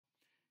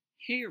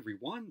Hey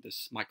everyone, this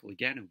is Michael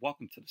again, and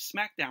welcome to the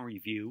SmackDown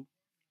review.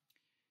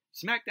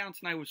 SmackDown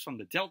tonight was from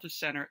the Delta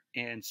Center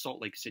in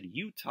Salt Lake City,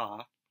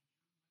 Utah.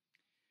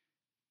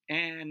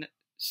 And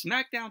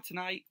SmackDown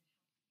tonight,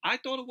 I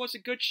thought it was a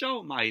good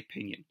show in my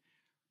opinion.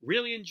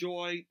 Really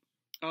enjoyed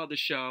the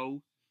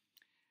show.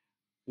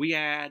 We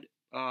had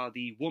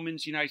the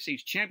Women's United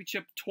States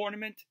Championship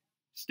tournament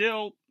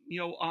still,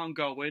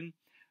 ongoing.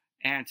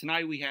 And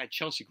tonight we had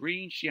Chelsea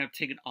Green. She ended up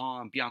taking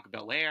on Bianca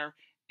Belair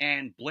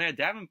and Blair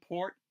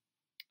Davenport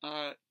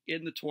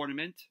in the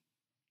tournament.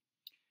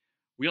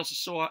 We also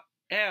saw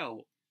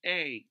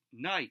L.A.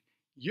 Knight.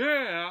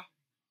 Yeah!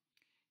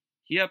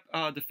 He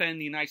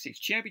defended the United States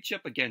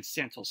Championship against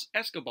Santos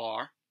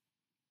Escobar.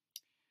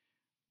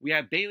 We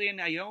had Bayley and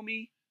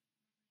Naomi.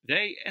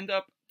 They end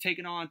up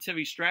taking on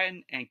Tiffany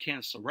Stratton and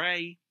Candice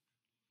LeRae.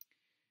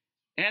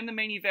 And the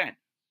main event,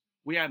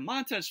 we had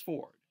Montez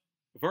Ford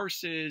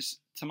versus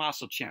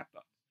Tommaso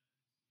Ciampa.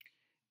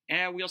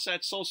 And we also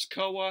had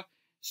Sikoa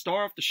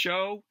star of the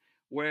show,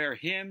 where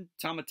him,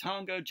 Tama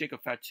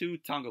Jacob Fatu,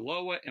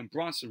 Tongaloa, and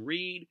Bronson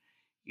Reed,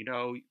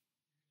 the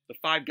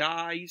five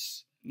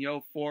guys,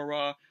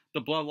 for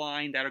the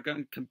Bloodline that are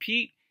going to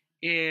compete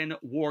in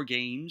War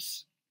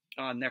Games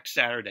next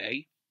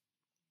Saturday.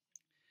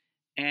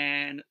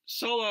 And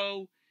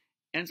Solo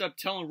ends up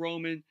telling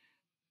Roman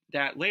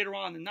that later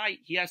on in the night,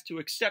 he has to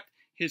accept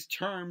his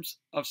terms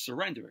of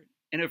surrendering.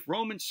 And if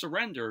Roman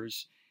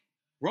surrenders,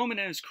 Roman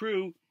and his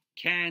crew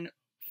can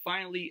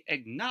finally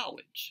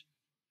acknowledge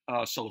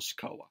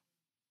Sikoa.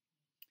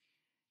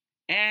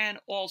 And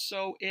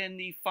also in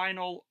the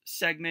final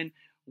segment,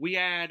 we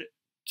had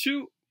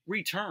two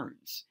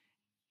returns,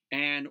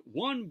 and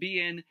one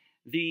being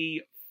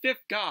the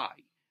fifth guy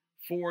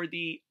for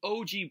the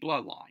OG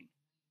Bloodline.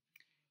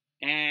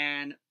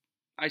 And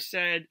I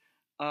said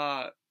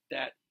that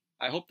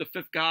I hope the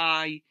fifth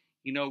guy,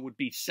 would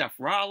be Seth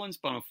Rollins,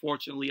 but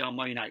unfortunately on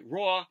Monday Night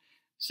Raw,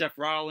 Seth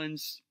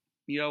Rollins,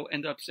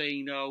 ended up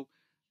saying,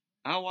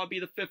 I want to be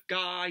the fifth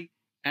guy,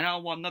 and I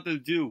don't want nothing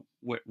to do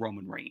with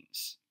Roman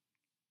Reigns.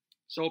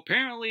 So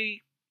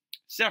apparently,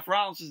 Seth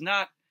Rollins is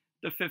not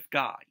the fifth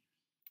guy.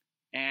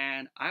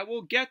 And I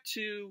will get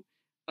to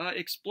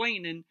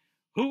explaining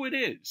who it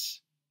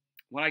is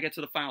when I get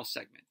to the final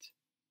segment.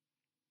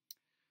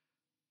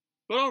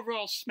 But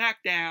overall,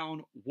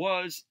 SmackDown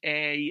was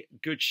a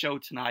good show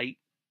tonight.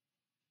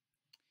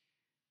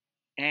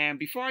 And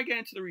before I get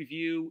into the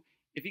review,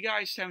 if you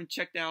guys haven't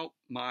checked out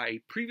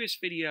my previous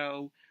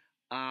video,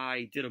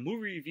 I did a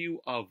movie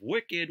review of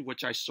Wicked,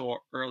 which I saw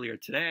earlier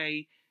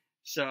today.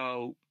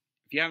 So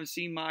if you haven't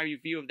seen my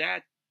review of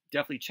that,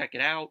 definitely check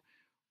it out.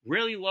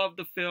 Really love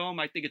the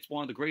film. I think it's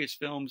one of the greatest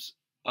films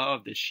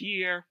of this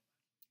year.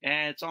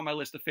 And it's on my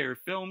list of favorite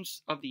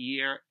films of the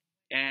year.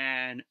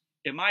 And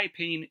in my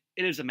opinion,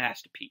 it is a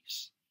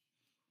masterpiece.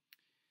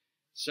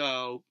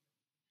 So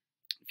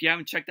if you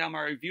haven't checked out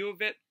my review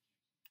of it,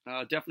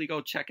 definitely go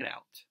check it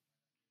out.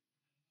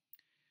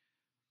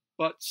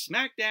 But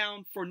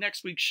SmackDown for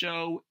next week's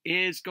show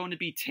is going to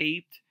be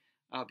taped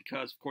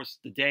because, of course,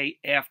 the day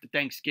after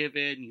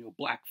Thanksgiving,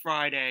 Black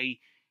Friday,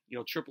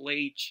 Triple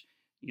H,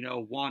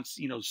 wants,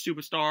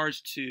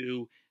 superstars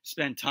to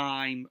spend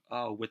time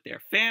with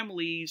their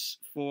families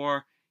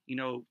for,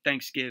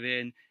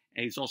 Thanksgiving.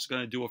 And he's also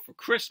going to do it for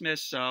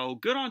Christmas. So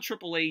good on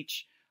Triple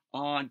H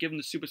on giving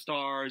the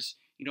superstars,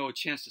 a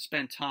chance to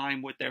spend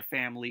time with their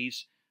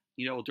families,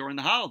 during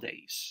the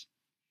holidays.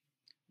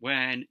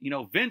 When,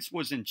 Vince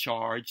was in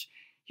charge,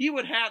 he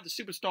would have the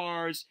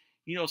superstars,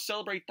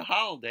 celebrate the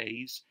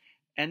holidays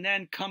and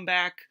then come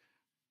back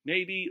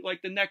maybe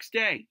like the next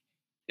day.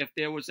 If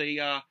there was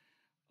a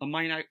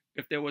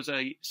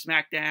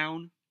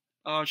SmackDown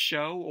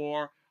show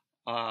or,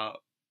 a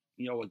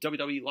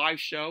WWE live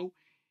show,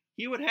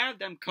 he would have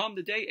them come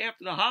the day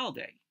after the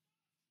holiday.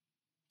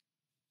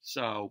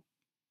 So,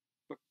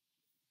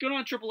 good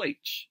on Triple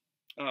H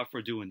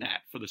for doing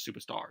that for the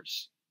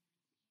superstars.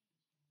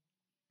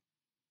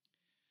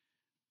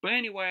 But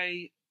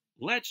anyway,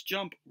 let's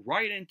jump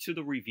right into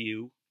the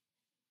review.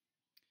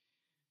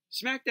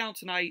 SmackDown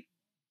tonight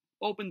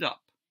opened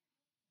up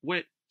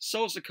with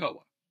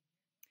Sikoa.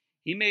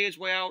 He made his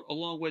way out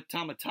along with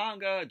Tama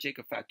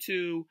Jacob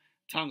Fatu,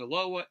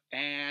 Tongaloa,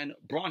 and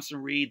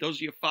Bronson Reed. Those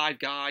are your five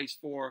guys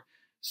for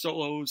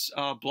Solo's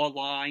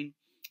Bloodline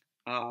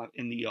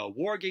in the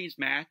War Games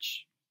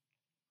match.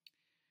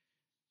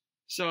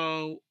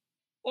 So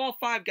all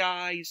five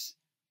guys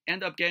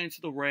end up getting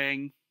to the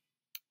ring.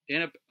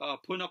 End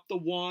up putting up the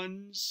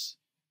ones.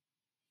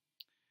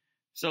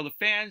 So the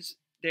fans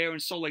there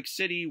in Salt Lake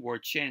City were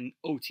chanting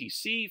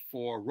OTC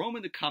for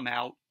Roman to come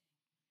out.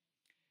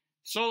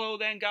 Solo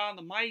then got on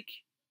the mic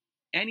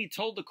and he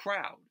told the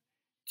crowd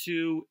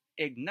to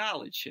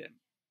acknowledge him.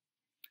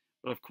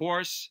 But of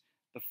course,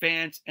 the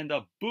fans end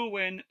up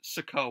booing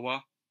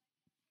Sikoa.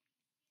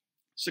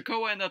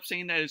 Sikoa ended up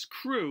saying that his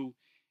crew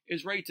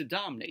is ready to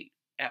dominate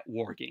at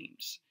War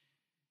Games.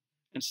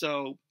 And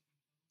so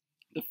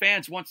the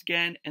fans once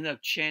again ended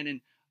up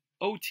chanting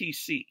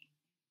OTC.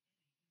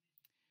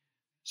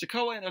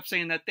 Sikoa ended up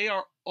saying that they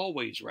are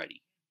always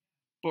ready,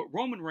 but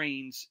Roman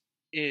Reigns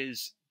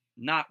is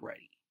not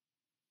ready.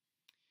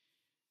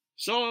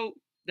 So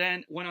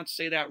then went on to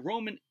say that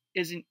Roman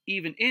isn't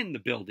even in the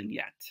building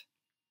yet.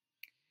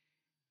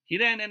 He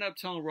then ended up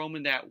telling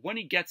Roman that when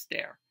he gets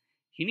there,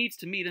 he needs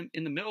to meet him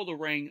in the middle of the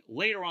ring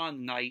later on in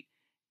the night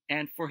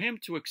and for him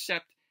to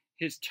accept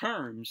his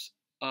terms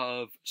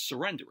of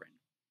surrendering.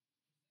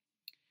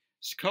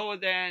 Sikoa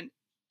then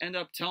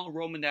ended up telling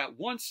Roman that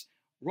once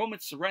Roman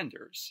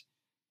surrenders,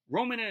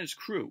 Roman and his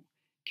crew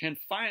can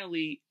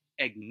finally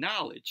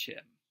acknowledge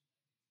him.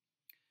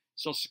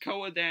 So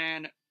Sikoa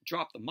then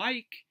dropped the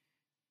mic,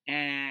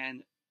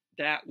 and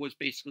that was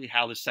basically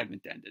how the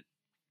segment ended.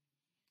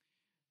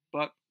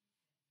 But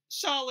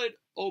solid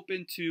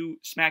open to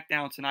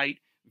SmackDown tonight.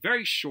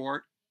 Very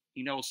short.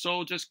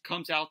 Solo just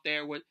comes out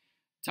there with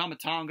Tama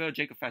Tonga,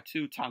 Jacob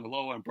Fatu,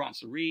 Tongaloa, and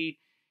Bronson Reed.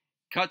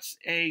 Cuts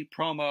a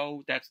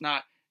promo that's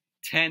not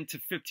 10 to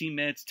 15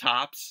 minutes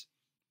tops.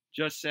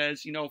 Just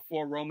says,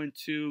 for Roman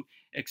to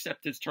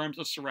accept his terms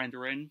of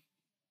surrendering.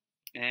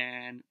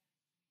 And,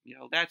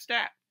 that's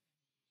that.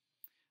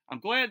 I'm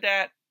glad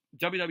that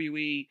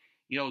WWE,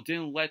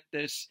 didn't let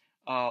this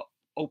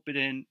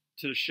opening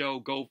to the show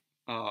go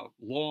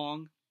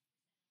long.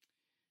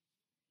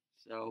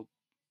 So,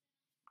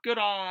 good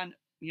on,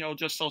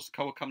 just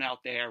Sikoa coming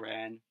out there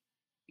and,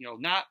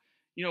 not,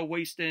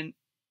 wasting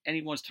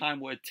anyone's time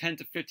with a 10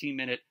 to 15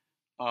 minute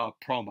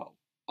promo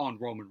on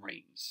Roman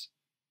Reigns.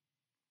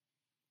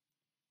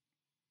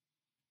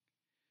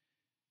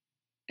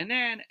 And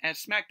then,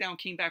 as SmackDown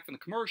came back from the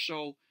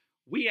commercial,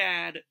 we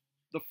had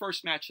the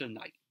first match of the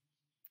night,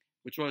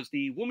 which was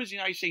the Women's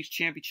United States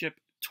Championship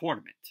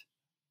Tournament.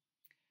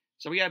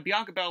 So we had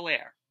Bianca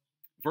Belair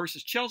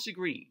versus Chelsea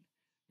Green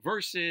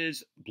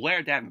versus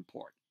Blair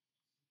Davenport.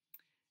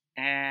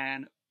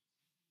 And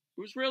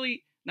it was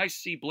really nice to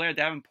see Blair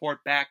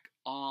Davenport back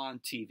on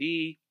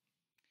TV.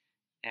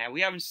 And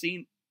we haven't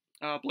seen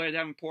Blair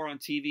Davenport on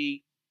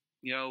TV,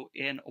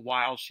 in a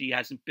while.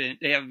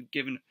 They haven't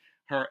given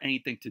her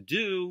anything to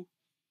do.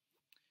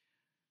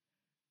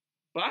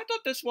 But I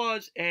thought this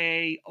was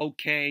a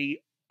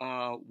okay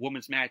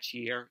women's match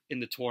here in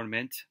the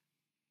tournament.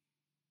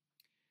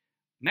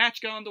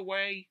 Match got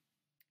underway.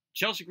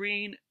 Chelsea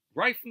Green,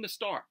 right from the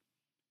start,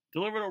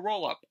 delivered a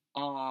roll-up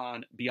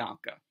on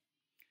Bianca.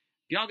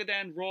 Bianca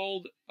then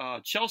rolled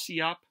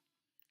Chelsea up,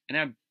 and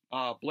then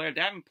Blair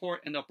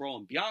Davenport ended up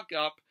rolling Bianca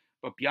up,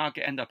 but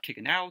Bianca ended up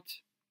kicking out.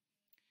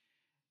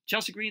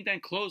 Chelsea Green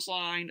then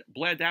clotheslined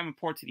Blair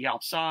Davenport to the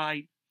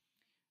outside.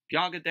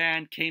 Bianca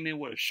then came in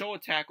with a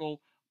shoulder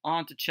tackle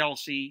onto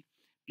Chelsea.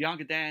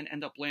 Bianca then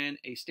ended up landing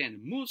a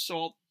standing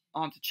moonsault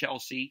onto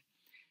Chelsea.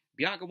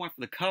 Bianca went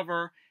for the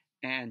cover,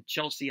 and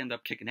Chelsea ended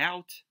up kicking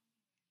out.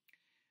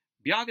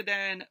 Bianca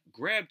then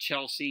grabbed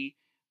Chelsea,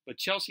 but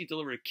Chelsea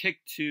delivered a kick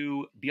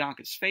to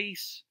Bianca's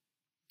face.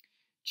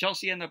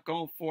 Chelsea ended up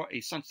going for a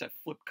sunset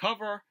flip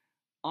cover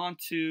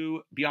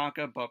onto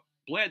Bianca, but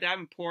Blair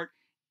Davenport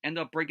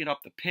ended up breaking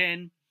up the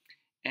pin,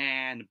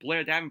 and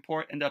Blair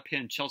Davenport ended up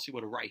hitting Chelsea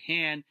with a right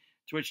hand,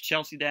 to which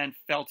Chelsea then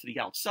fell to the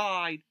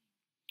outside.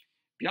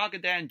 Bianca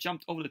then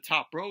jumped over the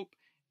top rope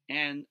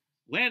and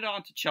landed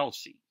onto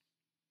Chelsea.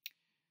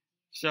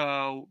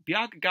 So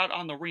Bianca got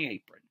on the ring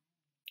apron.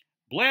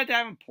 Blair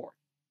Davenport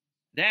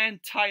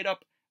then tied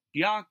up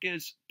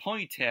Bianca's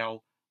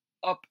ponytail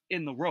up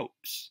in the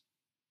ropes.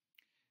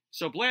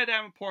 So Blair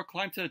Davenport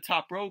climbed to the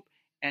top rope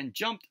and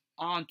jumped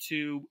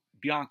onto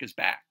Bianca's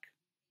back.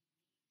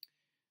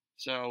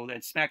 So then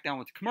SmackDown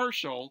went to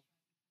commercial.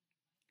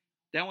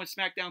 Then when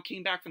SmackDown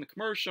came back from the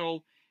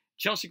commercial,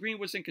 Chelsea Green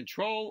was in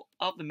control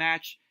of the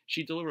match.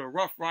 She delivered a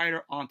Rough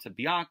Rider onto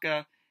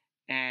Bianca,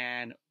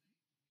 and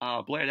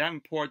Blair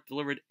Davenport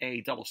delivered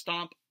a double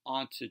stomp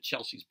onto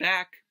Chelsea's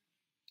back.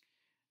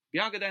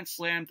 Bianca then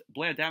slammed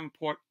Blair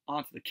Davenport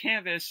onto the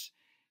canvas.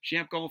 She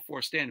ended up going for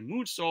a standing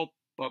moonsault,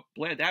 but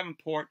Blair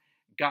Davenport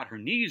got her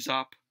knees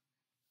up.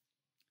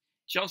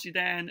 Chelsea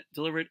then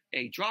delivered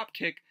a drop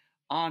kick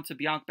onto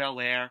Bianca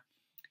Belair.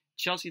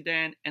 Chelsea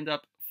then ended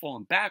up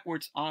falling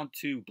backwards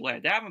onto Blair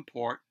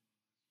Davenport.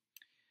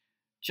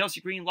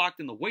 Chelsea Green locked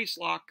in the waist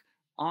lock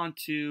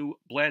onto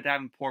Blair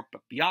Davenport,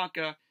 but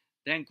Bianca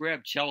then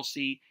grabbed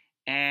Chelsea,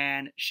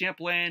 and she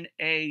landed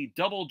a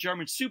double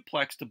German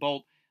suplex to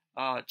both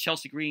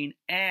Chelsea Green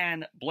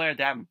and Blair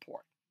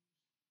Davenport.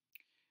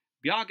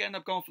 Bianca ended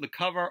up going for the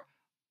cover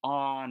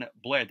on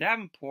Blair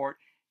Davenport,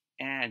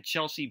 and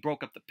Chelsea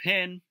broke up the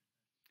pin.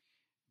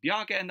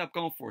 Bianca ended up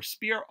going for a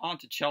spear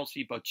onto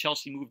Chelsea, but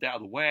Chelsea moved out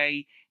of the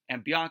way,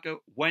 and Bianca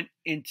went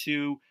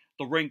into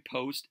the ring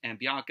post, and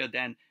Bianca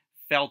then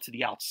fell to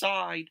the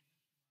outside.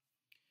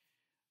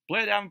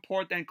 Blair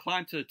Davenport then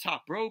climbed to the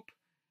top rope.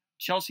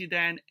 Chelsea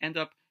then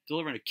ended up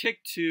delivering a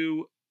kick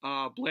to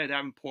Blair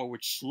Davenport,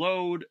 which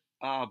slowed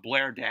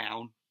Blair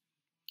down.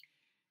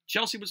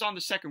 Chelsea was on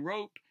the second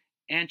rope,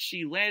 and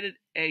she landed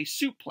a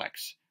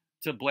suplex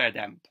to Blair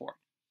Davenport.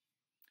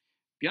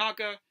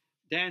 Bianca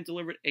then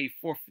delivered a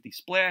 450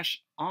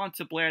 splash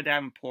onto Blair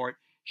Davenport.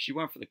 She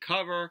went for the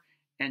cover,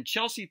 and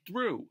Chelsea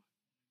threw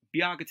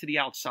Bianca to the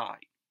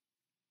outside.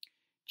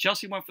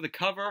 Chelsea went for the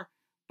cover,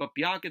 but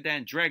Bianca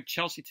then dragged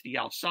Chelesa to the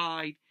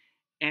outside,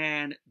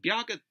 and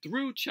Bianca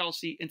threw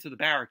Chelesa into the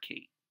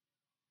barricade.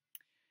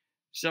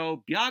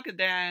 So Bianca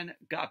then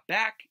got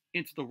back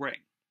into the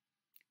ring.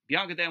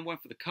 Bianca then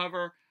went for the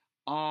cover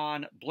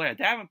on Blair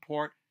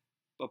Davenport,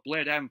 but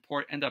Blair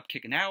Davenport ended up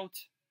kicking out.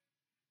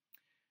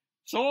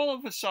 So all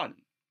of a sudden,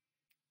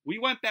 we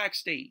went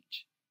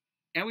backstage,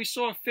 and we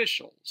saw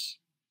officials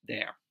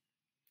there.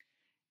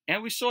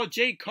 And we saw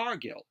Jade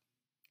Cargill.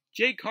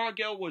 Jade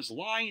Cargill was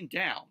lying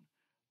down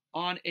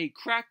on a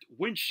cracked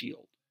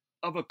windshield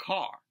of a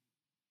car.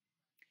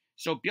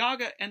 So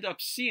Bianca ended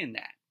up seeing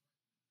that.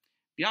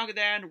 Bianca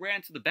then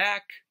ran to the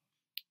back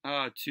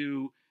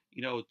to,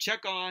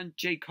 check on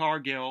Jade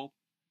Cargill.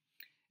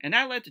 And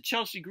that led to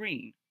Chelsea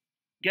Green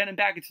getting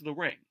back into the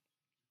ring.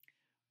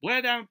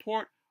 Blair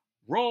Davenport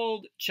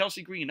rolled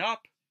Chelsea Green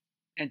up,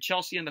 and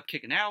Chelsea ended up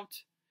kicking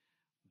out.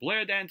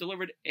 Blair then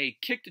delivered a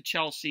kick to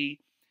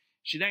Chelsea.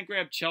 She then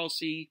grabbed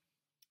Chelsea,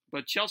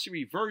 but Chelsea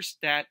reversed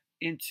that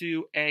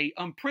into a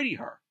unpretty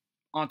her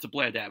onto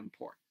Blair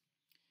Davenport.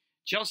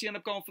 Chelsea ended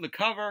up going for the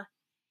cover,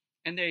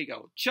 and there you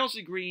go.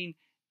 Chelsea Green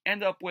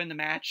ended up winning the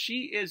match.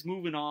 She is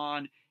moving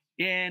on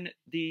in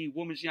the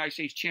Women's United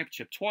States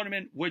Championship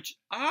tournament, which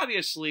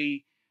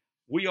obviously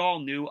we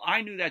all knew.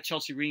 I knew that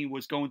Chelsea Green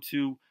was going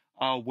to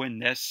win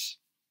this.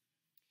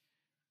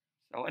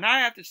 So, and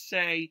I have to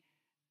say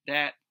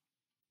that,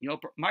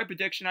 my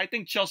prediction, I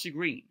think Chelsea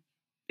Green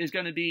is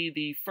going to be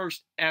the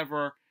first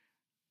ever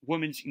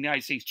Women's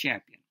United States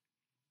Champion.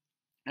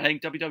 I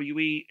think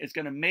WWE is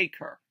going to make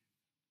her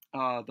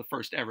the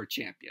first ever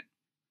champion.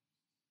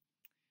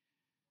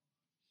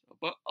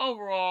 But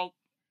overall,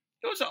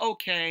 it was an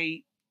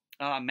okay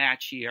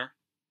match here.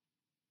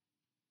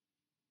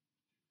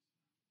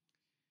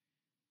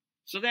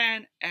 So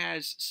then,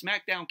 as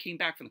SmackDown came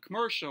back from the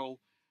commercial,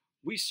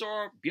 we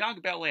saw Bianca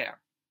Belair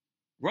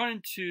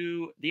run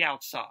to the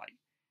outside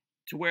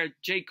to where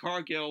Jade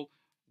Cargill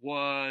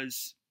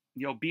was,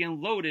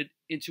 being loaded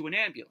into an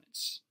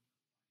ambulance.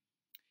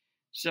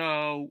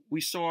 So we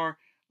saw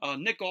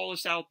Nick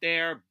Aldis out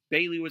there.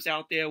 Bayley was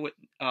out there with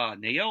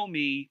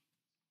Naomi.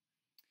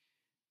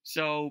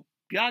 So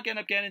Bianca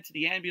ended up getting into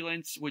the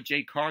ambulance with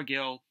Jade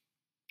Cargill,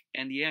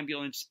 and the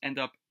ambulance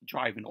ended up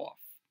driving off.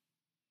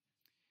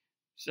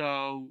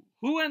 So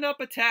who ended up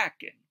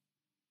attacking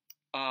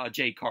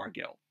Jade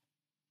Cargill?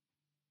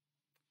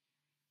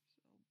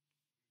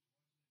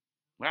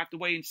 We'll have to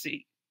wait and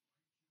see.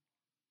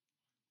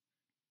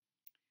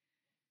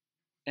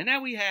 And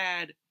then we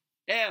had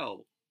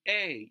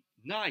L.A.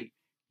 Knight.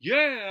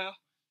 Yeah!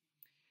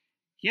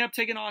 He ended up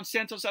taking on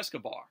Santos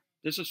Escobar.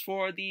 This was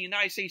for the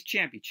United States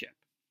Championship.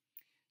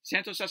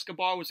 Santos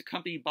Escobar was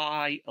accompanied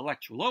by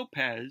Elektra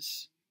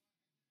Lopez.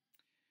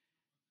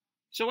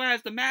 So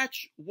as the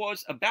match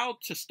was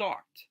about to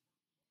start,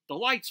 the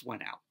lights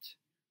went out.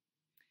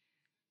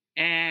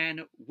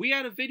 And we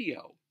had a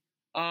video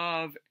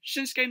of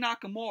Shinsuke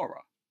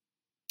Nakamura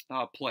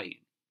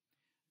playing.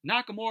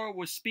 Nakamura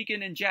was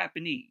speaking in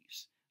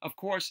Japanese. Of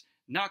course,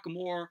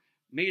 Nakamura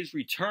made his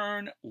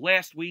return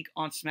last week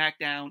on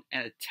SmackDown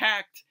and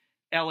attacked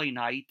LA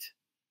Knight.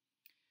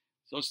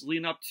 So this is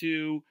leading up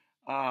to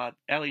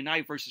LA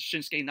Knight versus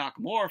Shinsuke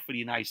Nakamura for the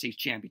United States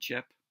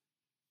Championship.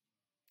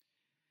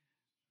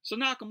 So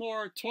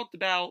Nakamura talked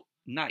about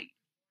Knight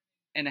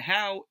and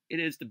how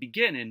it is the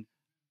beginning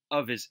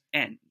of his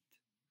end.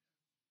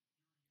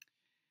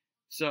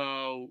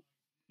 So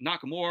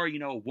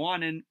Nakamura,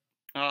 wanting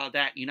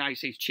that United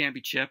States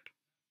Championship.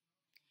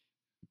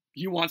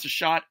 He wants a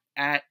shot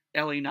at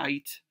LA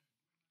Knight.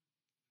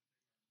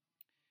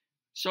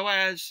 So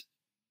as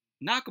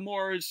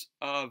Nakamura's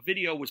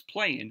video was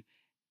playing,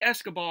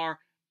 Escobar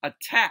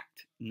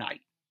attacked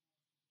Knight.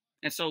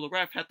 And so the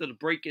ref had to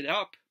break it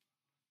up.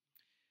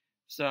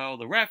 So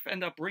the ref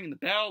ended up ringing the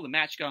bell. The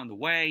match got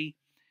underway.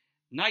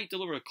 Knight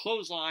delivered a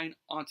clothesline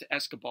onto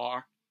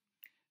Escobar.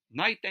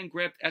 Knight then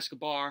grabbed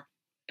Escobar.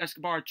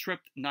 Escobar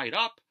tripped Knight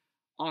up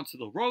onto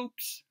the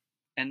ropes,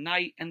 and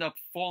Knight ended up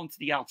falling to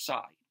the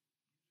outside.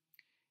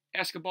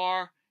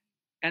 Escobar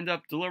ended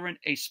up delivering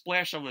a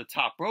splash over the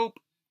top rope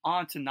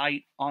onto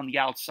Knight on the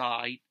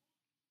outside,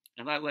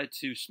 and that led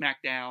to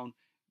SmackDown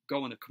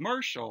going to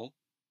commercial.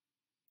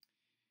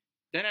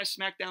 Then as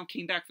SmackDown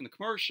came back from the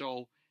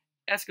commercial,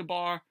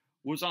 Escobar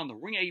was on the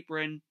ring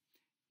apron,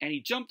 and he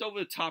jumped over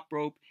the top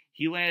rope.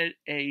 He landed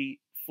a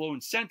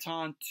floating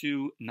senton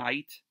to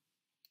Knight.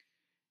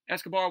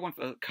 Escobar went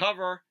for the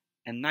cover,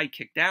 and Knight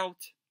kicked out.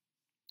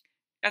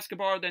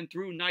 Escobar then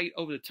threw Knight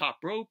over the top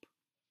rope,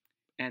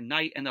 and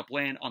Knight ended up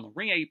landing on the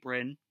ring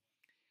apron.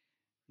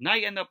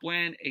 Knight ended up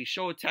landing a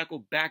shoulder tackle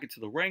back into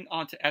the ring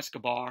onto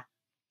Escobar.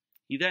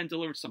 He then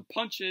delivered some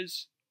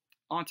punches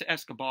onto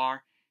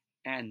Escobar,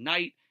 and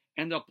Knight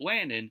ended up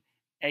landing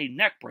a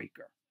neck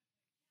breaker.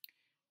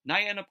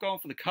 Knight ended up going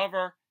for the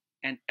cover,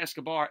 and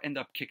Escobar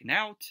ended up kicking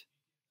out.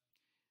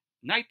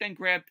 Knight then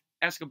grabbed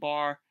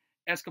Escobar.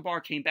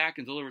 Escobar came back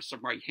and delivered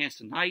some right hands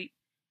to Knight.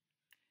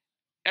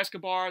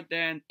 Escobar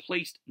then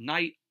placed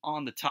Knight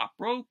on the top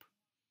rope.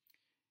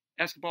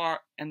 Escobar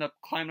ended up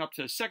climbing up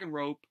to the second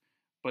rope,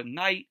 but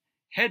Knight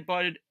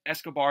headbutted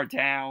Escobar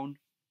down.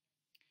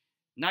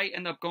 Knight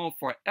ended up going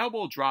for an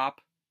elbow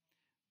drop,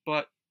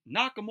 but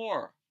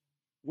Nakamura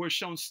was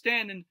shown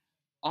standing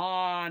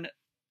on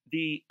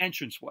the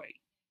entranceway.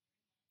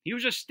 He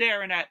was just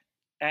staring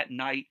at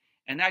Knight,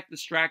 and that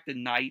distracted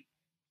Knight.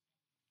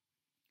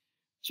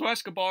 So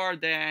Escobar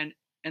then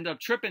ended up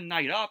tripping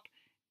Knight up,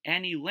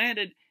 and he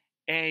landed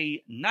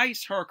a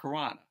nice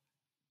hurricanrana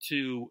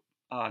to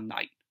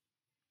Knight.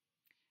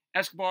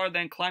 Escobar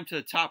then climbed to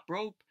the top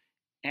rope,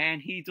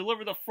 and he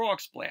delivered a frog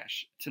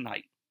splash to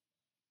Knight.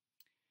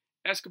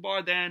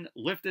 Escobar then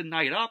lifted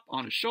Knight up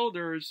on his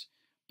shoulders,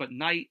 but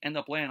Knight ended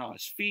up landing on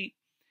his feet,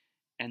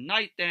 and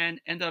Knight then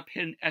ended up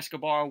hitting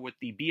Escobar with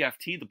the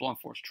BFT, the blunt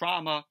force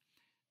trauma.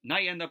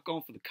 Knight ended up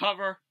going for the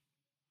cover,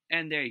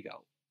 and there you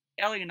go.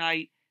 LA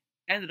Knight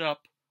ended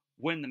up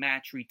winning the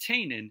match,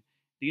 retaining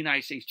the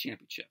United States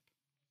Championship.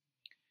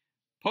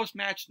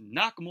 Post-match,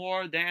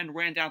 Nakamura then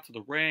ran down to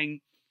the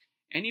ring,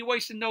 and he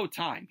wasted no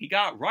time. He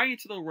got right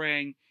into the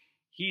ring.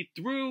 He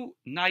threw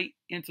Knight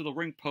into the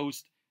ring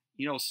post,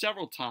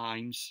 several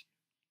times.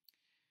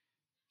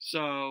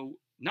 So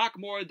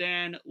Nakamura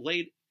then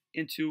laid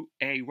into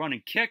a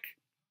running kick.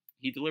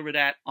 He delivered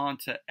that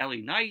onto LA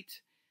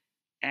Knight,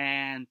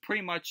 and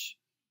pretty much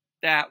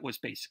that was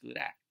basically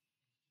that.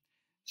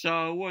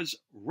 So it was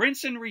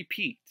rinse and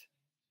repeat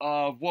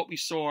of what we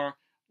saw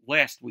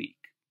last week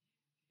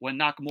when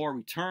Nakamura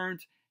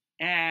returned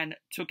and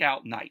took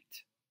out Knight.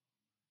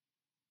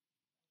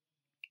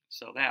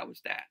 So that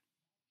was that.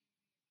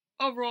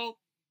 Overall,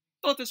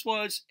 thought this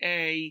was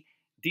a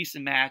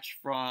decent match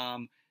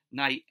from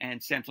Knight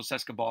and Santos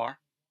Escobar.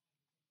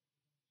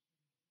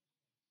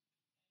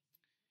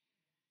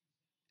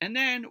 And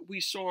then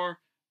we saw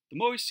the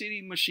Motor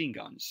City Machine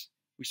Guns.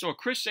 We saw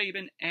Chris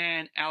Sabin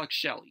and Alex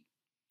Shelley.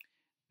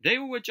 They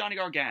were with Johnny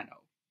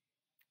Gargano.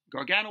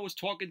 Gargano was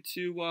talking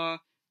to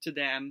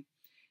them.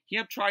 He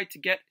had tried to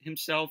get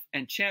himself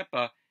and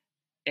Ciampa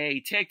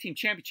a tag team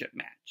championship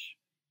match.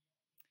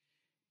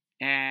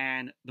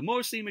 And the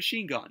Motor City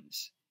Machine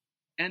Guns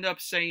end up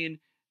saying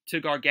to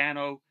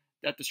Gargano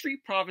that the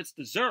Street Profits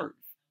deserve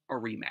a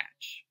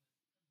rematch.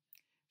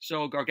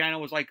 So Gargano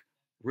was like,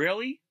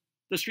 really?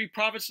 The Street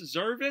Profits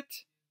deserve it?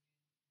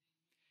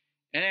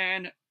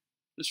 And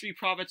the Street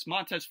Profits,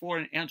 Montez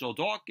Ford and Angelo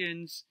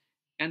Dawkins,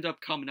 end up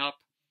coming up.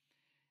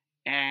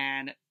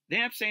 And they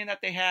end up saying that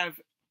they have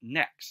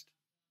next.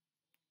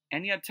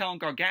 And he end up telling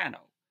Gargano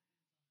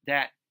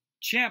that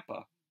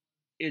Ciampa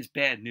is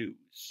bad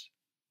news.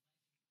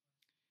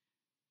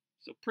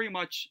 So pretty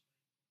much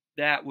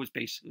that was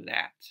basically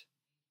that.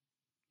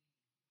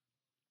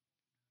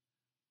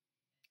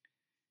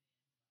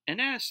 And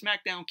then as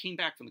SmackDown came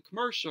back from the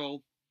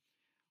commercial,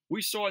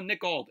 we saw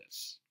Nick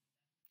Aldis.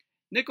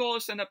 Nick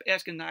Aldis ended up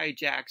asking Nia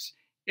Jax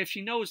if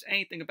she knows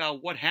anything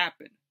about what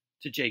happened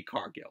to Jade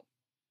Cargill.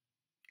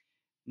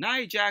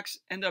 Nia Jax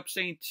ended up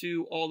saying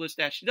to Aldis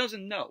that she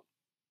doesn't know,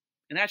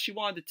 and that she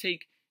wanted to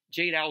take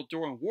Jade out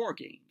during War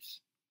Games.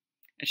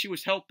 And she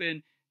was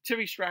helping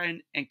Tiffany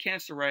Stratton and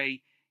Candice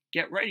LeRae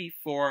get ready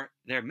for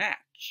their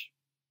match.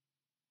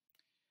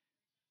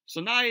 So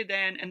Nia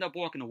then ended up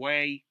walking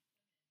away.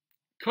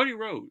 Cody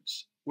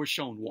Rhodes was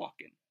shown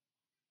walking.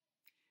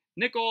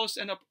 Nick Aldis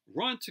ended up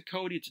running to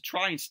Cody to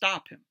try and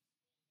stop him.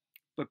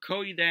 But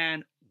Cody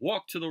then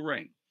walked to the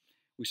ring.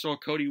 We saw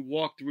Cody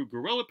walk through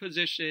gorilla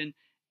position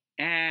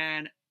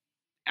and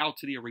out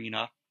to the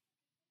arena.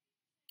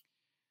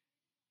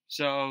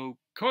 So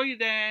Cody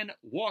then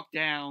walked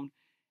down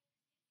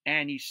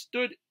and he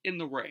stood in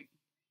the ring.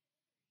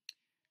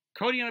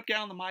 Cody ended up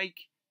getting on the mic.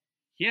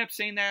 He ended up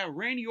saying that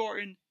Randy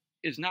Orton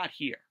is not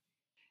here.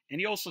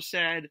 And he also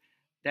said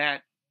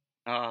that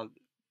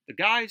the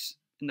guys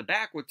in the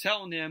back were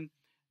telling him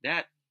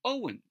that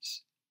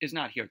Owens is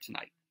not here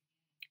tonight.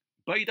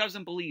 But he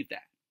doesn't believe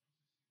that.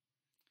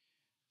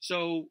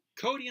 So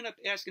Cody ended up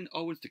asking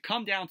Owens to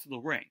come down to the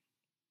ring.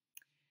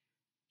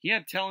 He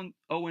ended up telling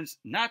Owens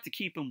not to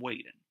keep him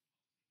waiting.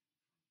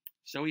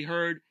 So he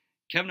heard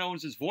Kevin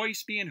Owens'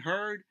 voice being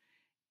heard,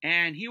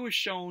 and he was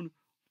shown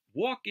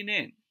walking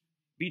in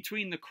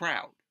between the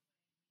crowd.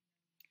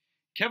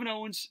 Kevin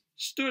Owens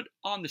stood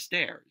on the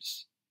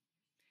stairs,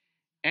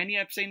 and he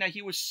ended up saying that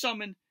he was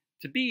summoned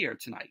to be here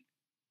tonight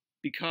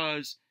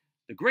because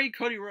the great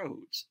Cody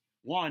Rhodes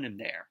wanted him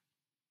there,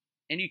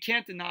 and you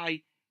can't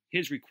deny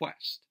his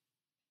request.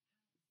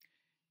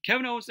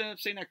 Kevin Owens ended up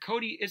saying that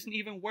Cody isn't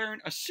even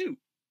wearing a suit,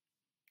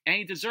 and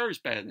he deserves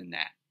better than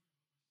that.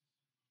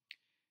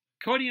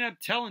 Cody ended up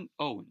telling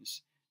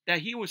Owens that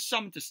he was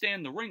summoned to stand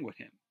in the ring with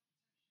him.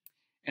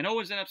 And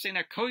Owens ended up saying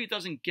that Cody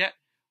doesn't get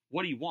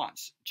what he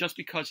wants just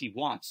because he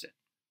wants it.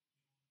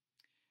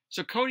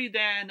 So Cody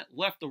then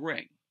left the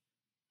ring,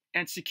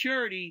 and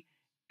security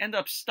ended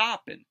up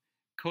stopping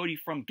Cody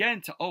from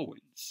getting to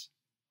Owens.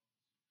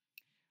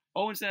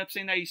 Owens ended up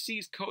saying that he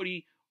sees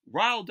Cody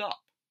riled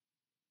up,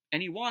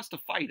 and he wants to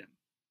fight him.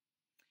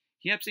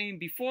 He ended up saying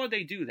before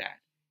they do that,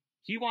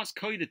 he wants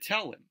Cody to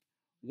tell him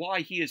why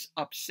he is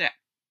upset.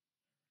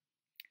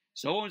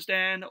 So Owens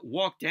then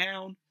walked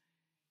down,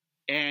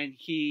 and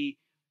he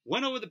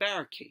went over the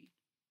barricade.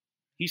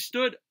 he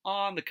stood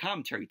on the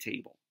commentary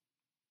table.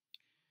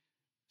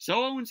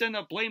 So Owens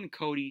ended up blaming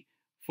Cody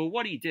for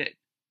what he did.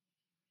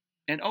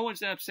 And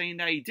Owens ended up saying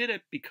that he did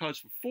it because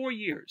for 4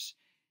 years,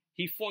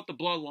 he fought the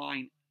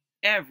Bloodline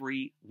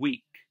every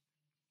week.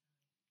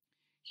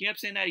 He ended up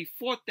saying that he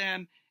fought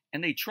them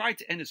and they tried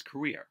to end his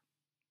career.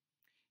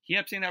 He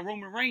ended up saying that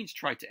Roman Reigns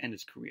tried to end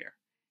his career.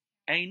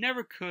 And he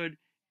never could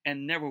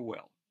and never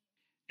will.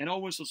 And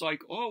Owens was like,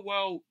 oh,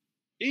 well,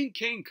 in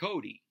came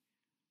Cody.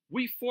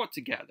 We fought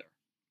together.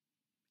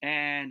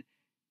 And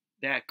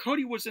that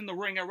Cody was in the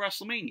ring at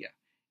WrestleMania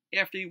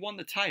after he won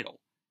the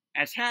title,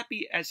 as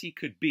happy as he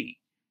could be,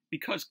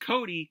 because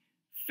Cody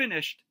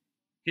finished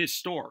his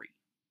story.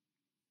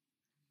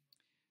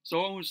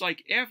 So Owens was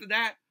like, after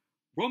that,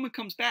 Roman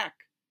comes back,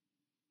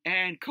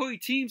 and Cody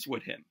teams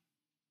with him.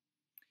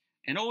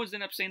 And Owens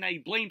ended up saying that he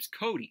blames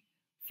Cody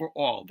for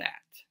all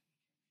that.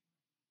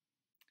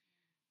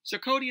 So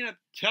Cody ended up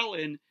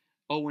telling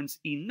Owens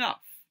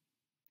enough.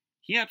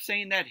 He ended up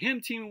saying that him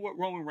teaming with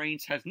Roman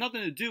Reigns has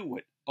nothing to do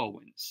with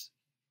Owens.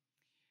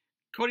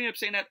 Cody ended up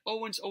saying that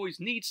Owens always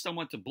needs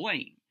someone to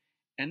blame,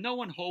 and no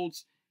one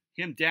holds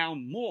him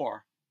down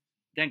more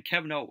than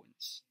Kevin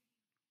Owens.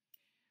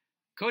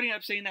 Cody ended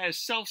up saying that his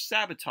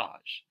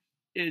self-sabotage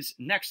is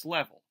next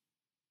level,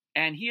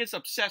 and he is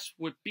obsessed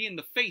with being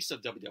the face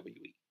of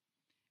WWE.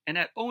 And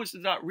that Owens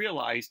does not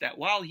realize that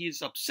while he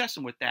is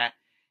obsessing with that,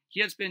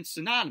 he has been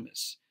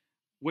synonymous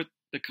with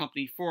the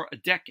company for a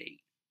decade.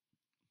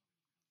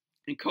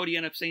 And Cody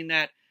ended up saying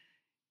that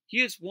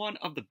he is one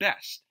of the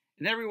best,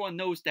 and everyone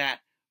knows that,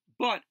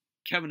 but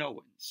Kevin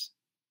Owens.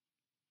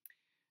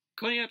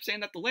 Cody ended up saying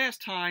that the last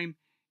time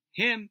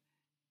him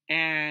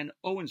and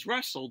Owens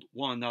wrestled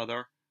one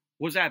another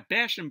was at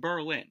Bash in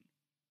Berlin.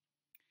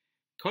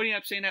 Cody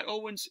ended up saying that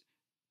Owens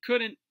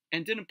couldn't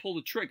and didn't pull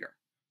the trigger,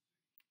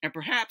 and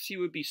perhaps he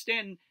would be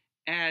standing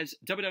as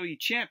WWE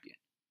Champion,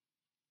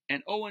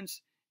 and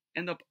Owens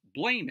ended up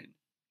blaming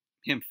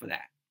him for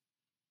that.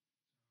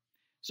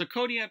 So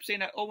Cody ended up saying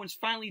that Owens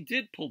finally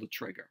did pull the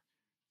trigger,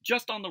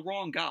 just on the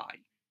wrong guy,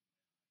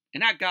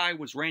 and that guy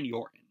was Randy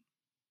Orton.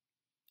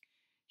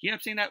 He ended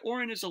up saying that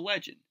Orton is a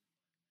legend,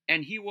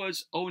 and he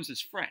was Owens'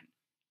 friend,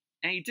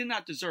 and he did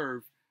not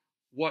deserve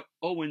what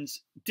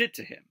Owens did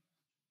to him.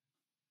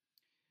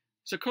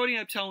 So Cody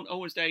ended up telling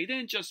Owens that he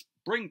didn't just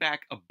bring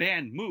back a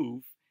banned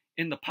move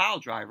in the pile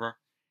driver,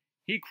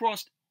 he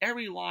crossed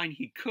every line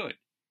he could,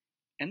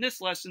 and this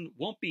lesson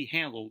won't be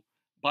handled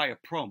by a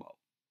promo.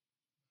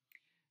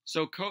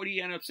 So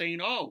Cody ended up saying,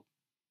 oh,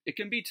 it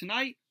can be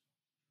tonight,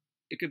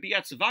 it could be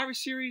at Survivor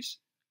Series,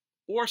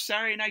 or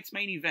Saturday night's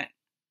main event.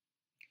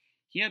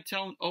 He ended up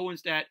telling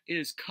Owens that it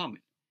is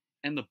coming,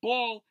 and the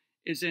ball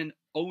is in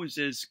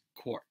Owens'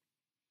 court.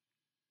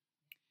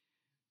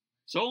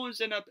 So Owens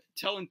ended up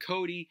telling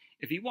Cody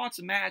if he wants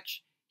a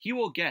match, he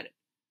will get it.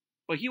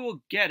 But he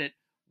will get it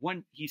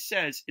when he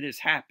says it is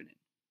happening.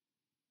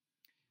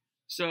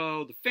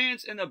 So the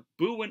fans end up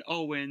booing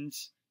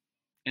Owens,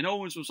 and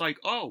Owens was like,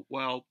 oh,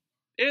 well,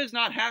 it is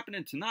not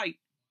happening tonight.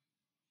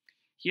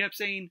 He ended up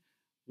saying,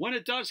 when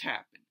it does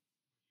happen,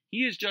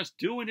 he is just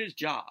doing his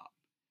job.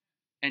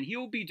 And he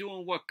will be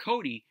doing what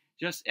Cody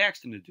just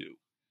asked him to do.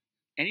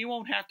 And he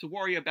won't have to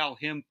worry about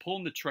him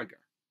pulling the trigger.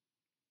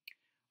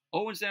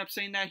 Owens ended up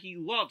saying that he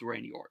loved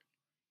Randy Orton.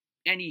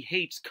 And he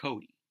hates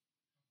Cody.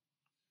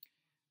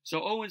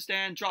 So Owens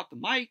then dropped the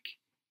mic.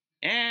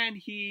 And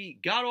he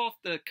got off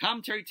the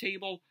commentary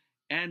table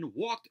and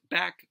walked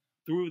back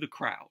through the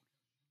crowd.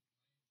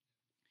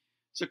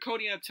 So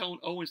Cody ended up telling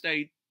Owens that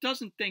he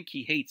doesn't think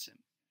he hates him.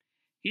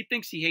 He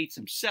thinks he hates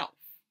himself.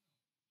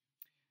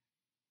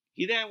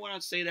 He then went on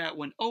to say that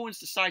when Owens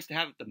decides to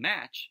have the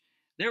match,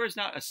 there is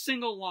not a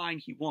single line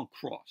he won't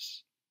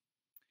cross.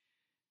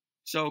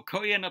 So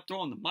Cody ended up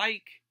throwing the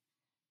mic,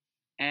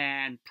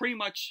 and pretty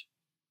much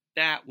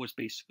that was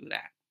basically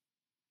that.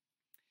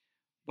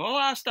 But a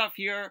lot of stuff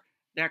here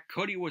that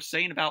Cody was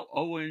saying about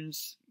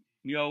Owens,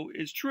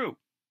 is true.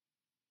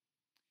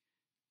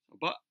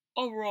 But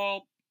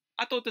overall,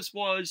 I thought this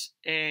was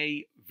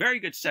a very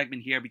good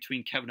segment here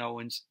between Kevin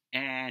Owens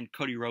and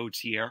Cody Rhodes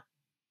here.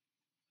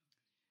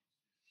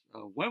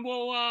 When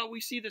will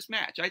we see this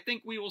match? I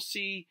think we will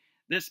see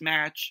this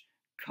match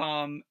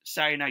come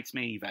Saturday night's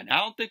main event. I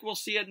don't think we'll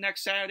see it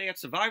next Saturday at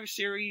Survivor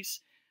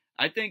Series.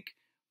 I think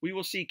we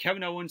will see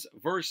Kevin Owens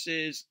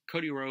versus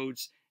Cody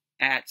Rhodes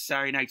at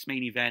Saturday night's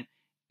main event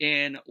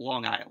in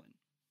Long Island.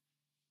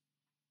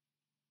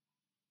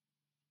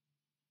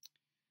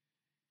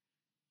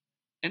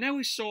 And then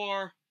we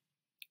saw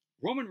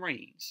Roman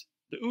Reigns,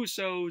 the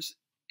Usos,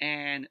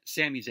 and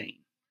Sami Zayn.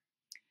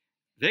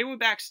 They were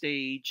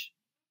backstage.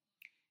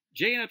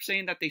 Jay ended up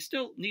saying that they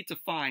still need to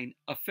find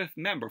a fifth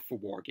member for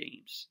War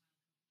Games.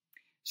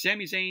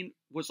 Sami Zayn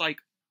was like,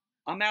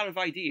 I'm out of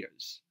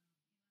ideas.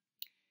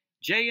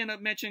 Jay ended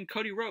up mentioning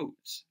Cody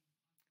Rhodes.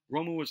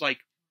 Roman was like,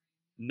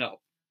 no.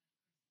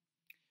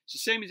 So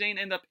Sami Zayn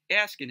ended up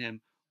asking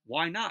him,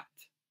 why not?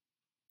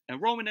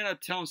 And Roman ended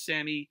up telling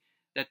Sami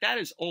that that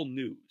is old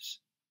news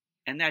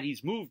and that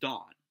he's moved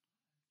on.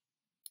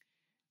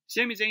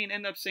 Sami Zayn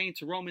ended up saying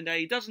to Roman that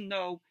he doesn't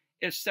know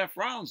if Seth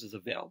Rollins is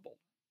available.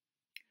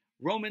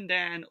 Roman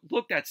then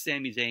looked at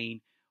Sami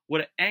Zayn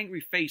with an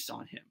angry face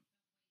on him.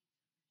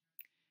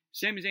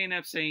 Sami Zayn ended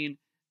up saying,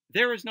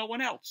 "There is no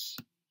one else."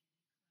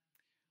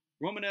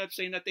 Roman ended up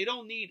saying that they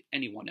don't need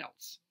anyone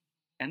else.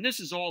 And this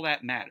is all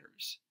that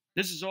matters.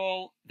 This is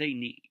all they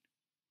need.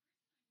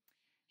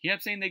 He ended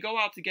up saying they go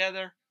out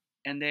together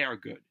and they are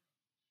good.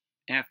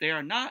 And if they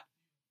are not,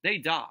 they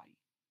die.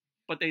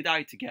 But they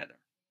die together.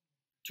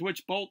 To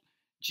which both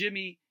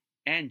Jimmy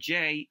and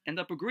Jay end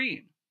up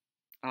agreeing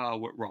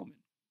with Roman.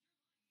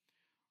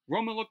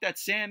 Roman looked at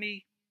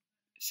Sami.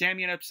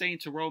 Sami ended up saying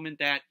to Roman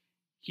that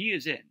he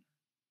is in.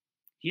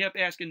 He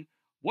ended up asking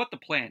what the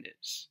plan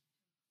is.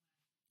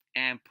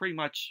 And pretty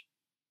much,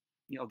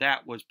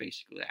 that was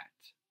basically that.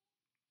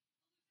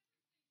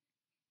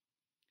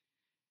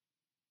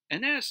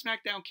 And then as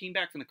SmackDown came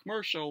back from the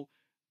commercial,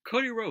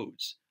 Cody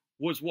Rhodes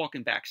was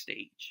walking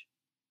backstage.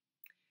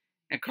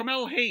 And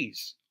Carmelo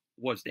Hayes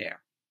was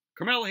there.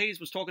 Carmelo Hayes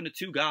was talking to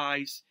two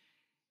guys.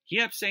 He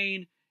ended up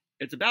saying,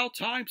 it's about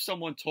time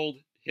someone told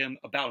him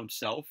about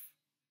himself.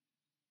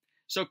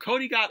 So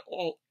Cody got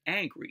all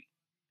angry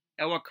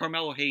at what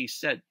Carmelo Hayes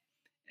said.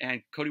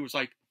 And Cody was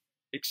like,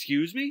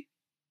 excuse me?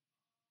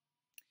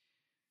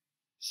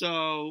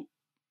 So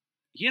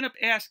he ended up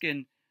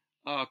asking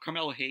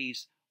Carmelo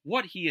Hayes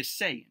what he is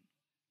saying.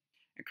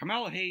 And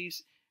Carmelo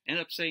Hayes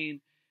ended up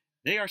saying,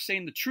 they are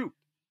saying the truth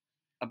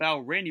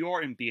about Randy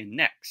Orton being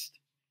next.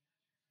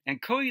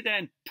 And Cody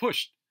then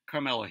pushed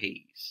Carmelo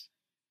Hayes.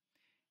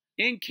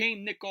 In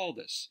came Nick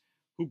Aldis,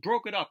 who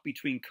broke it up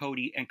between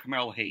Cody and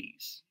Carmelo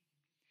Hayes.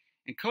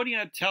 And Cody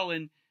ended up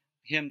telling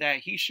him that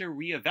he should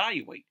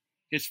reevaluate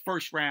his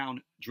first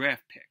round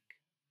draft pick.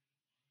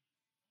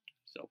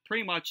 So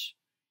pretty much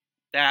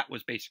that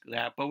was basically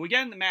that. But we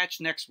get in the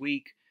match next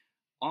week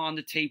on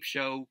the tape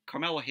show,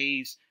 Carmelo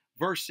Hayes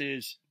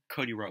versus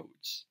Cody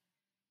Rhodes.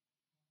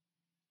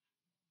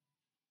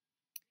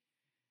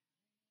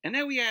 And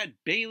then we had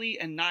Bayley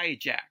and Nia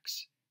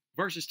Jax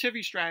versus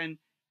Tiffany Stratton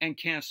and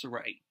Candice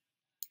LeRae.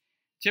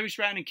 Tiffany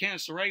Stratton and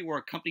Candice LeRae were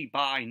accompanied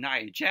by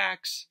Nia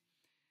Jax.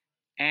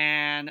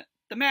 And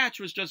the match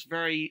was just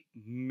very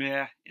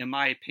meh, in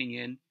my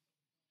opinion.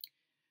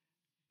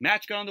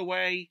 Match got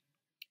underway.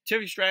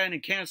 Tiffany Stratton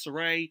and Candice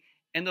LeRae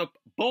ended up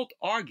both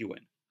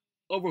arguing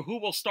over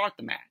who will start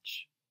the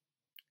match.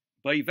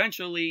 But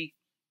eventually,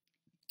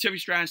 Tiffany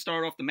Stratton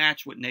started off the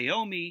match with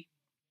Naomi.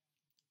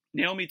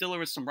 Naomi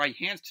delivered some right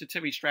hands to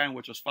Tiffany Stratton,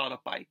 which was followed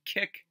up by a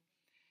kick.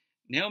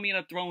 Naomi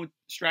ended up throwing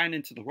Stratton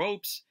into the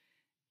ropes,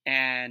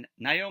 and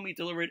Naomi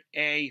delivered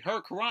a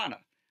hurricanrana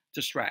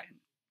to Stratton.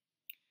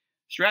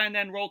 Stratton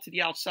then rolled to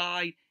the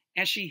outside,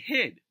 and she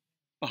hid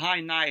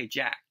behind Nia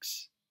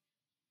Jax.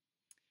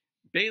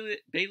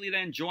 Bayley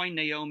then joined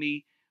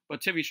Naomi, but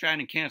Tiffany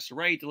Stratton and Candice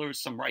LeRae delivered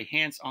some right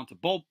hands onto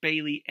both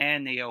Bayley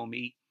and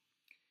Naomi.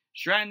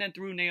 Stratton then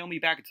threw Naomi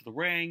back into the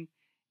ring,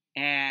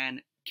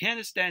 and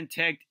Candice then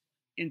tagged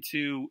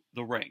into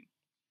the ring.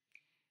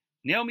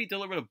 Naomi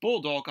delivered a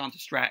bulldog onto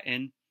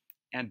Stratton,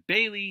 and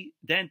Bayley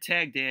then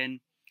tagged in.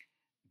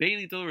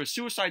 Bayley delivered a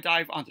suicide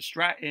dive onto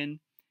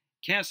Stratton.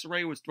 Candice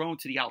LeRae was thrown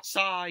to the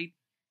outside.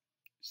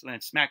 So then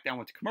SmackDown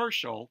went to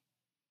commercial.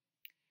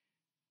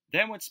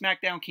 Then when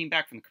SmackDown came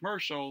back from the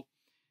commercial,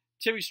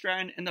 Tiffany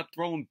Stratton ended up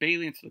throwing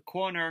Bayley into the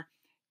corner.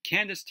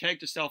 Candice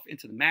tagged herself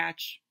into the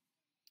match.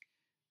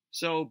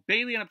 So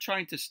Bayley ended up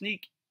trying to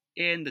sneak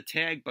in the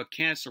tag, but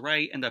Candice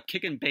LeRae ended up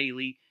kicking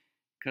Bayley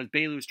because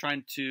Bayley was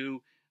trying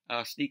to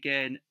sneak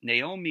in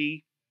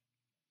Naomi.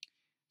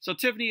 So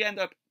Tiffany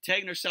ended up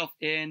tagging herself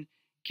in.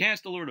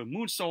 Candice delivered a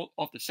moonsault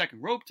off the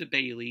second rope to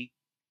Bayley.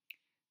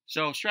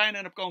 So Stratton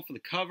ended up going for the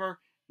cover.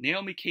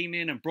 Naomi came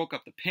in and broke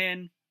up the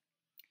pin.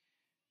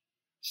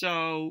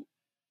 So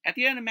at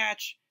the end of the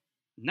match,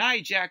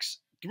 Nia Jax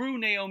threw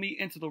Naomi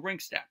into the ring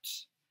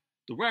steps.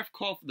 The ref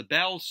called for the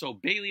bell, so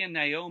Bayley and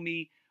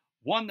Naomi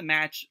won the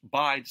match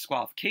by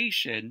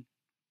disqualification.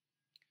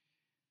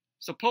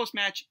 So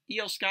post-match,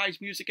 Io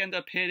Sky's music ended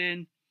up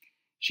hitting.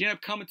 She ended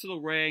up coming to the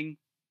ring.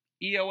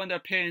 Io ended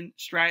up hitting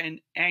Stratton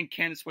and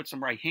Candice with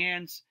some right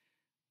hands.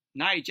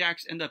 Nia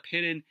Jax ended up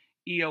hitting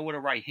Io with a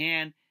right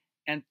hand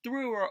and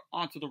threw her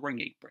onto the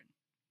ring apron.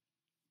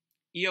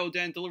 Io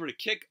then delivered a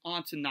kick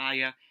onto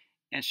Nia,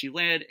 and she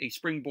landed a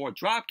springboard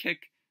dropkick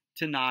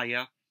to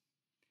Nia.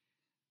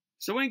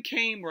 So in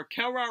came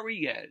Raquel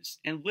Rodriguez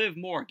and Liv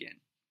Morgan.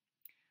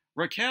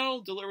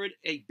 Raquel delivered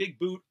a big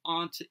boot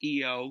onto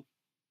Io,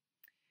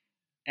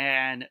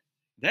 and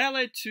that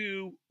led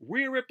to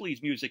Rhea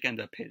Ripley's music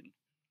ended up hitting.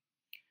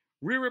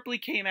 Rhea Ripley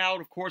came out,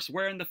 of course,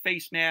 wearing the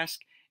face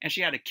mask, and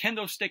she had a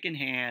kendo stick in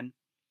hand.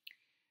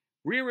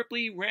 Rhea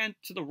Ripley ran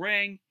to the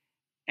ring,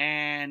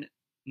 and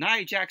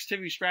Nia Jax,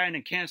 Tiffany Stratton,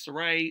 and Candice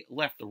LeRae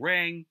left the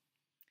ring.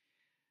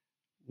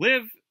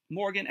 Liv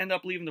Morgan ended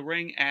up leaving the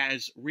ring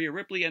as Rhea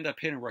Ripley ended up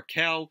hitting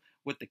Raquel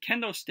with the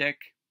kendo stick.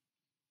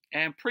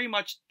 And pretty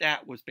much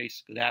that was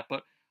basically that.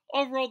 But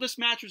overall, this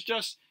match was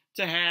just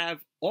to have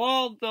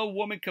all the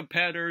women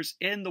competitors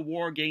in the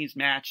War Games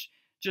match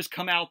just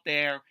come out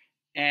there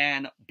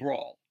and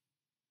brawl.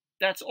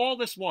 That's all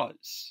this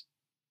was.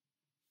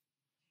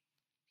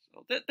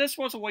 So this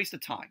was a waste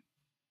of time,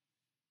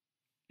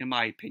 in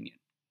my opinion.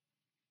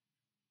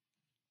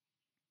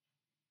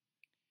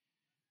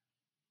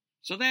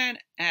 So then,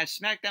 as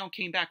SmackDown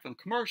came back from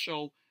the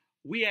commercial,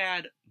 we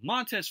had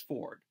Montez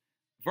Ford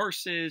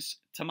versus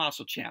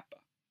Tommaso Ciampa.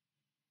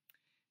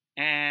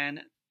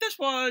 And this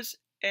was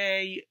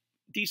a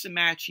decent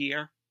match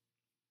here.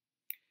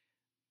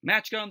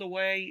 Match got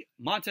underway.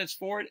 Montez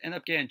Ford ended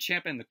up getting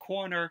Ciampa in the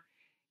corner.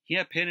 He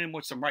ended up hitting him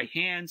with some right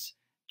hands.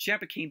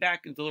 Ciampa came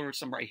back and delivered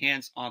some right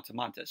hands onto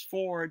Montez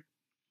Ford.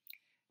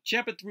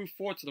 Ciampa threw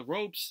Ford to the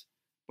ropes,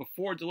 but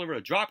Ford delivered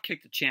a drop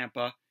kick to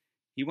Ciampa.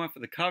 He went for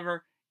the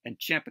cover, and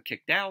Ciampa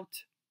kicked out.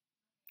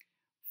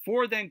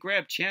 Ford then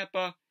grabbed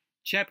Ciampa.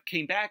 Ciampa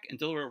came back and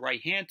delivered a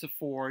right hand to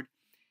Ford.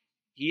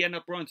 He ended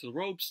up running to the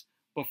ropes,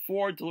 but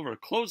Ford delivered a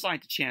clothesline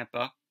to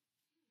Ciampa.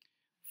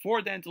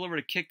 Ford then delivered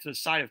a kick to the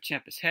side of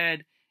Ciampa's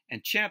head,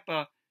 and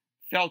Ciampa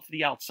fell to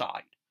the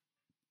outside.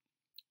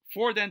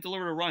 Ford then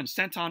delivered a run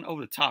senton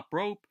over the top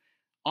rope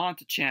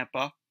onto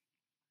Ciampa.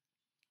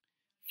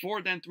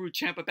 Ford then threw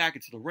Ciampa back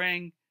into the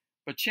ring,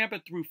 but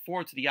Ciampa threw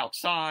Ford to the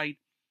outside.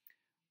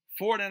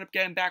 Ford ended up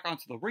getting back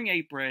onto the ring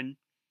apron,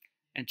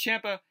 and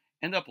Ciampa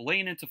ended up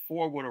laying into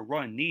Ford with a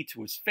run knee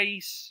to his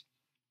face.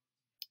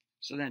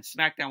 So then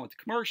SmackDown went to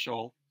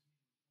commercial.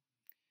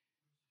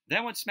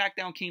 Then when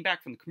SmackDown came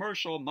back from the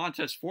commercial,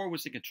 Montez Ford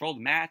was in control of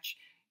the match.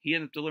 He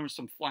ended up delivering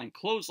some flying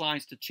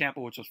clotheslines to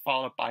Ciampa, which was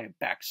followed up by a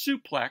back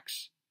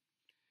suplex.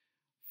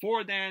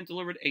 Ford then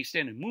delivered a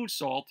standing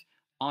moonsault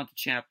onto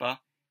Ciampa.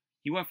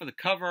 He went for the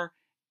cover,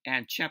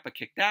 and Ciampa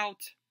kicked out.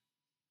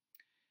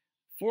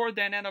 Ford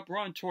then ended up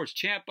running towards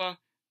Ciampa,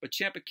 but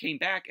Ciampa came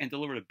back and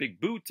delivered a big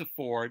boot to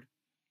Ford.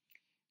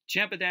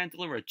 Ciampa then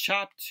delivered a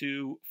chop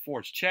to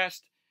Ford's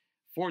chest.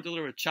 Ford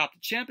delivered a chop to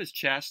Ciampa's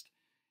chest.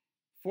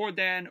 Ford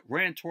then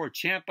ran toward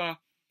Ciampa.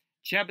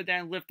 Ciampa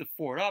then lifted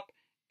Ford up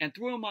and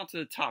threw him onto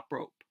the top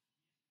rope.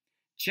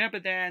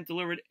 Ciampa then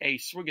delivered a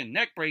swinging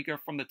neckbreaker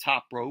from the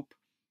top rope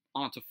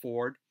onto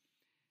Ford.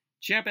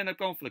 Ciampa ended up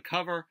going for the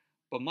cover,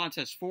 but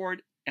Montez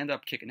Ford ended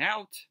up kicking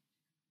out.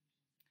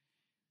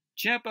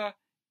 Ciampa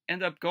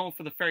ended up going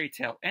for the fairy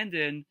tale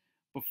ending,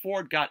 but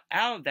Ford got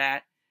out of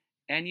that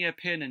and he ended up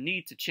hitting a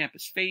knee to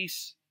Ciampa's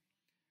face.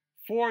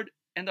 Ford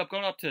ended up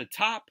going up to the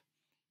top.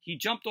 He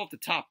jumped off the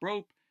top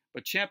rope,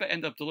 but Ciampa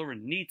ended up delivering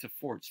a knee to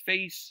Ford's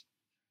face.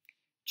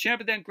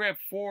 Ciampa then grabbed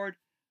Ford,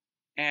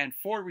 and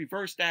Ford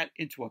reversed that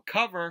into a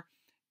cover,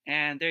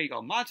 and there you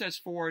go. Montez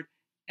Ford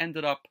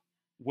ended up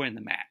winning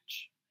the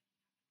match.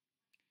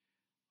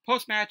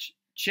 Post-match,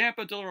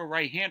 Ciampa delivered a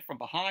right hand from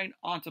behind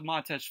onto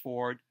Montez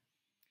Ford.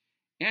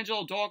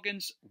 Angelo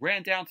Dawkins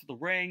ran down to the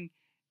ring,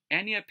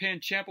 and he had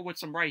pinned Ciampa with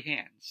some right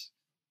hands.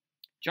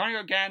 Johnny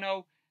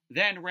Gargano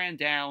then ran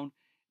down,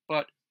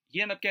 but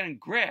he ended up getting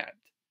grabbed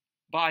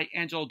by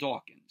Angelo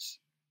Dawkins.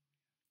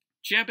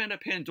 Ciampa ended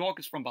up hitting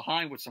Dawkins from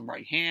behind with some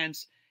right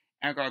hands,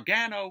 and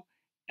Gargano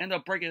ended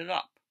up breaking it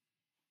up.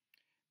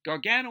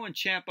 Gargano and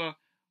Ciampa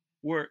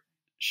were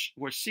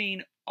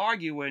seen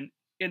arguing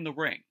in the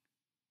ring.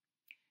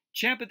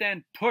 Ciampa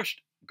then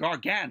pushed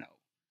Gargano.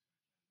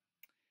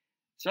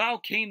 So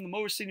out came the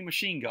Motor City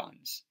Machine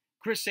Guns,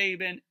 Chris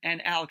Sabin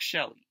and Alex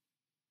Shelley.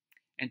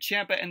 And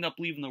Ciampa ended up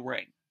leaving the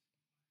ring.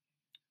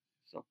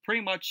 So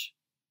pretty much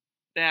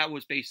that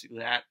was basically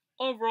that.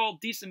 Overall,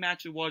 decent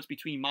match it was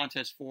between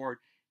Montez Ford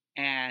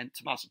and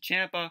Tommaso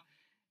Ciampa.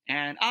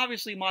 And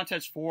obviously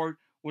Montez Ford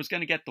was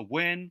going to get the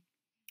win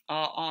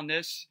on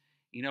this,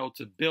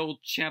 to build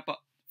Ciampa,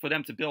 for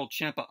them to build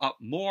Ciampa up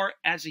more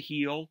as a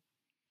heel.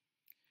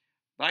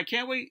 But I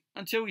can't wait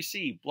until we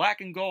see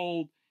black and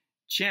gold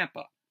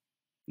Ciampa.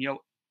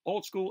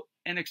 Old school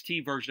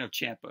NXT version of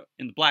Ciampa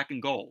in the black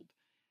and gold.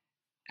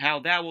 How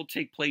that will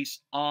take place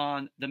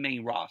on the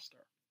main roster.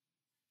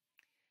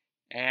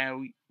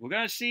 And we're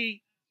going to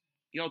see,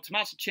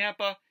 Tommaso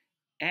Ciampa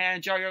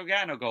and Johnny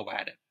Gargano go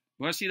at it.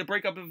 We're going to see the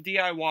breakup of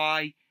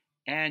DIY,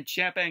 and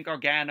Ciampa and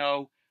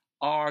Gargano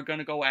are going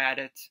to go at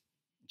it.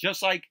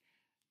 Just like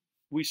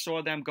we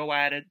saw them go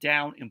at it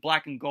down in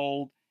black and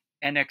gold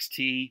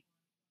NXT,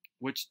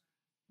 which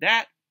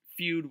that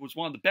feud was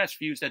one of the best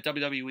feuds that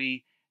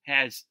WWE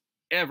has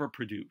ever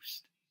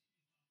produced.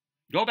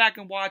 Go back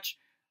and watch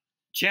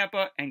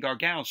Ciampa and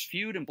Gargano's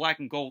feud in black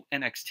and gold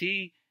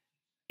NXT.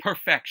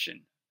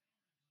 Perfection.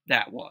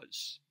 That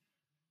was.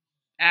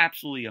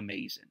 Absolutely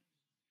amazing.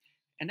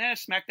 And then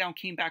as SmackDown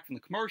came back from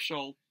the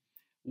commercial,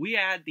 we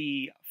had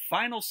the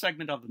final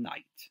segment of the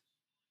night.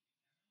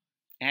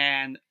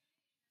 And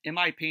in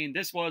my opinion,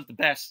 this was the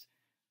best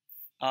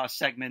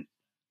segment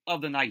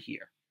of the night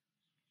here.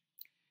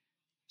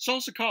 Solo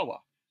Sikoa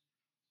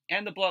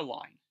and the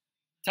Bloodline,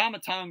 Tama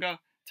Tonga,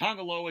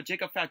 Tonga Loa,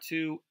 Jacob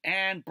Fatu,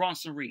 and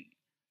Bronson Reed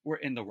were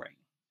in the ring.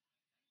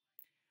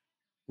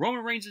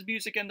 Roman Reigns'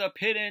 music ended up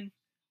hitting,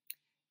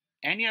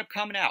 and he ended up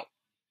coming out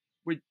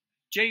with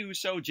Jey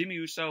Uso, Jimmy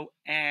Uso,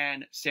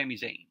 and Sami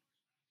Zayn.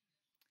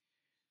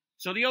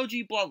 So the OG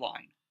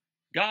Bloodline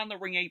got on the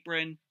ring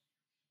apron,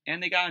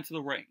 and they got into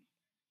the ring.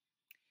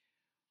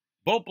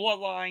 Both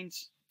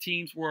Bloodlines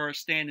teams were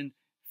standing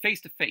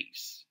face to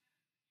face.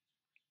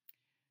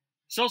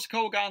 So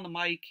Sikoa got on the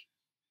mic.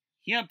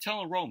 He ended up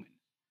telling Roman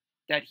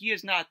that he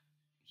is not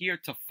here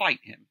to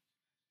fight him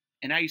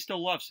and that he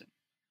still loves him.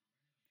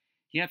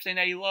 He ended up saying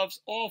that he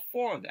loves all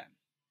four of them.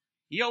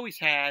 He always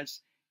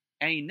has,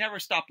 and he never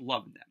stopped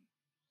loving them.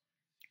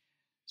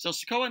 So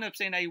Sikoa ended up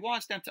saying that he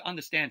wants them to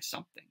understand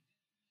something.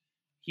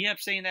 He ended up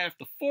saying that if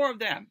the four of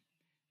them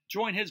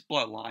join his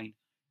bloodline,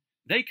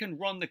 they can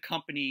run the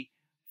company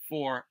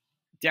for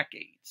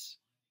decades.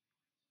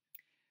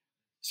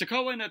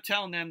 Sikoa ended up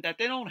telling them that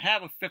they don't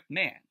have a fifth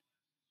man,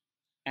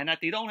 and that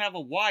they don't have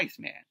a wise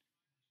man,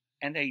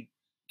 and they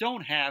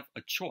don't have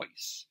a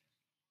choice.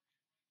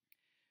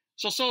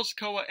 So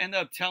Sikoa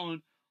ended up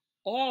telling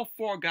all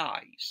four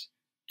guys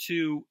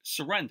to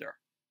surrender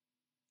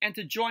and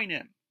to join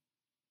him,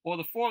 or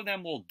the four of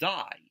them will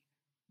die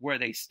where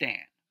they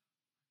stand.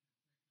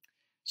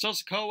 So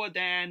Sikoa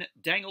then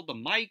dangled the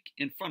mic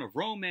in front of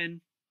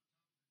Roman.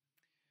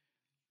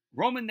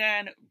 Roman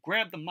then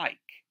grabbed the mic,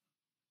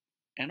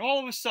 and all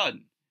of a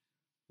sudden,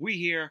 we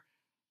hear,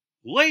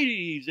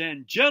 "Ladies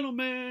and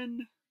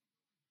gentlemen,"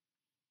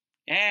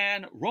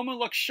 and Roman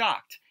looked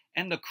shocked,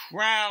 and the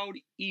crowd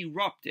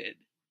erupted.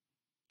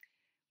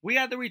 We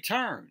had the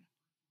return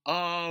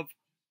of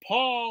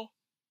Paul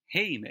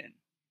Heyman.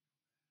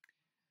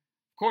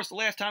 Of course, the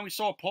last time we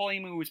saw Paul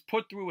Heyman was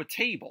put through a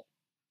table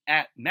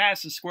at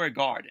Madison Square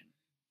Garden.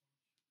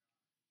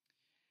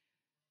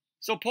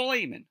 So Paul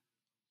Heyman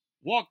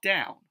walked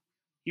down.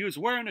 He was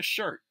wearing a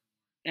shirt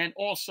and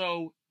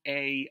also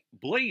a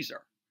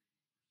blazer.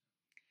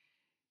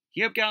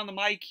 He got on the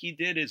mic. He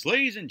did his,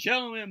 "Ladies and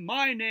gentlemen,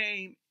 my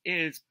name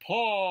is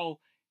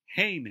Paul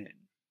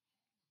Heyman."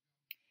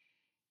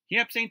 He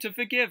ended up saying to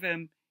forgive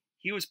him,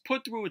 he was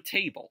put through a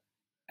table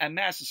at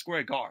Madison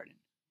Square Garden.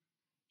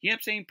 He ended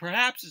up saying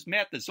perhaps his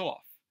math is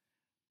off,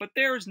 but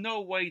there is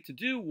no way to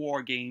do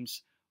War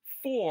Games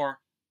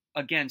 4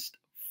 against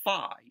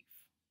 5.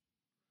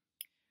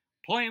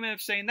 Paul Heyman ended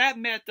up saying that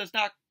math does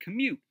not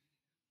commute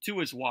to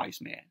his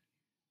wise man.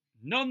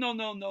 No, no,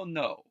 no, no,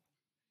 no.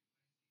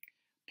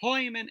 Paul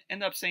Heyman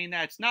ended up saying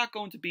that it's not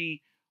going to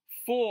be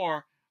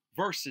 4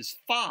 versus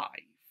 5.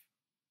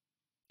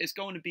 It's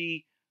going to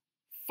be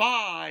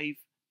 5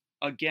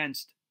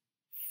 against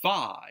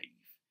 5.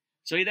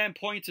 So he then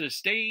pointed to the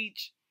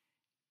stage,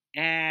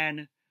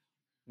 and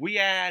we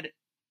had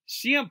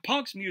CM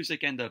Punk's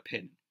music end up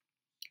hitting.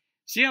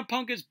 CM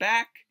Punk is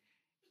back,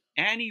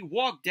 and he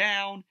walked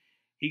down.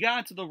 He got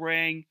into the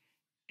ring,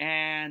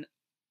 and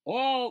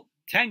all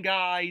 10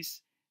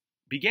 guys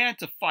began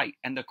to fight,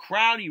 and the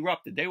crowd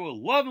erupted. They were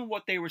loving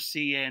what they were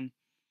seeing.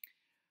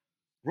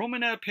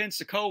 Roman ended up pinning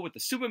Sikoa with the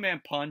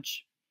Superman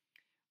punch.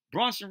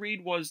 Bronson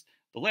Reed was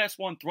the last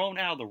one thrown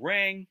out of the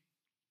ring.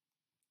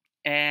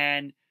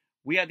 And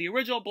we had the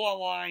original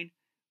Bloodline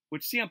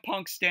with CM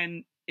Punk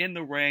standing in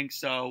the ring.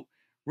 So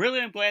really,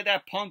 I'm glad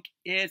that Punk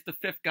is the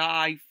 5th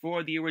guy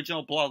for the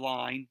original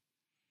Bloodline.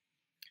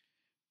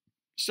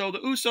 So the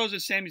Usos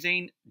and Sami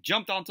Zayn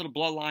jumped onto the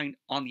Bloodline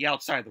on the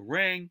outside of the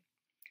ring.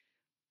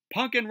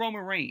 Punk and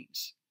Roman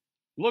Reigns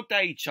looked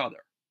at each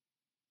other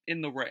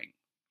in the ring.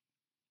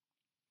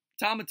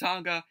 Tama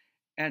Tonga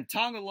and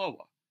Tonga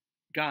Loa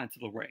got into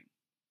the ring.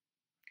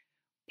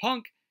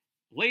 Punk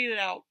laid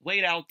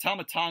out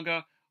Tama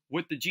Tonga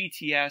with the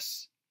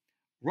GTS.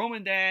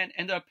 Roman then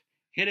ended up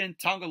hitting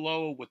Tonga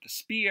Loa with the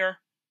spear.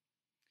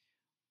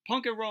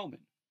 Punk and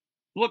Roman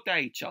looked at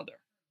each other,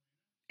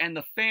 and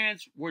the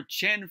fans were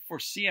chanting for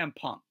CM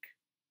Punk.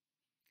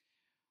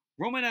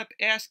 Roman ended up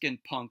asking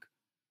Punk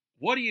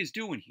what he is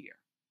doing here.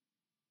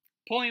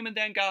 Paul Heyman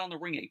then got on the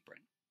ring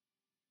apron.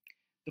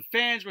 The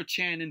fans were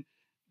chanting,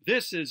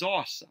 "This is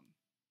awesome."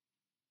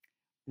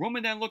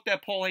 Roman then looked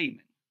at Paul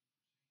Heyman,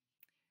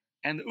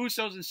 and the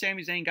Usos and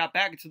Sami Zayn got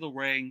back into the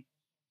ring.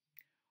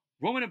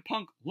 Roman and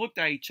Punk looked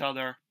at each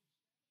other.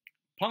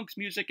 Punk's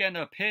music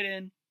ended up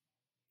hitting.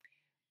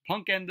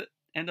 Punk ended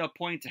up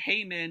pointing to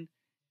Heyman,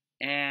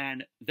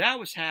 and that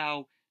was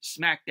how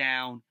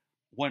SmackDown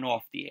went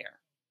off the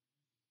air.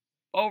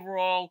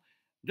 Overall,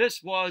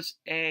 this was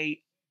an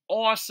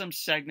awesome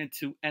segment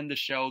to end the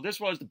show. This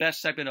was the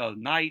best segment of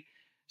the night.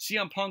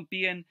 CM Punk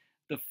being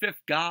the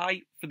 5th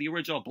guy for the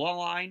original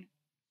Bloodline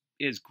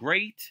is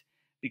great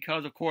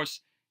because, of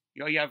course,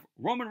 you have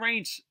Roman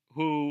Reigns,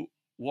 who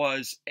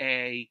was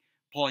a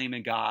Paul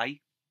Heyman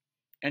guy,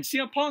 and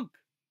CM Punk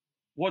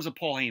was a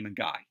Paul Heyman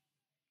guy.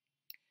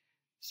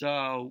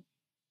 So,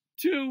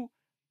 2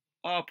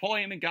 Paul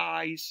Heyman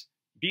guys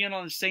being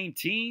on the same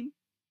team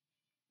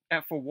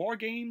for War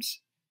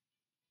Games,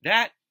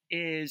 that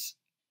is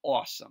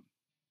awesome.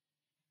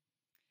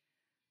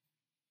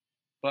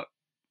 But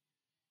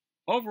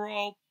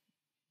overall,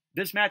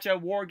 this match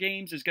at War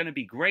Games is going to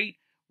be great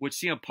with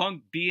CM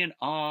Punk being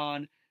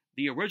on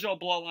the original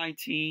Bloodline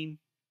team,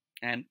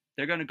 and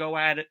they're going to go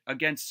at it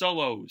against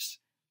Solo's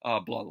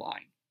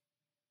Bloodline.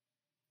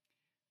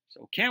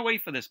 So can't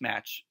wait for this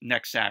match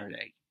next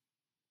Saturday.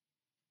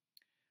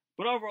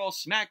 But overall,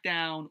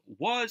 SmackDown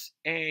was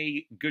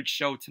a good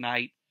show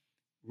tonight.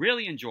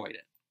 Really enjoyed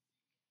it.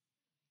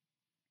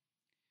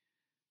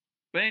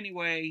 But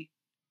anyway,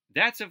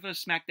 that's it for the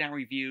SmackDown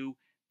review.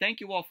 thank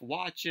you all for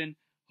watching.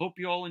 Hope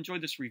you all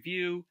enjoyed this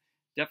review.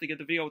 Definitely give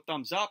the video a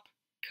thumbs up,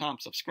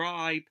 comment,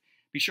 subscribe.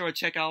 Be sure to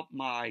check out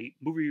my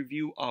movie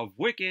review of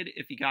Wicked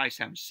if you guys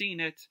haven't seen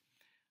it.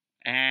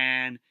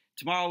 And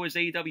tomorrow is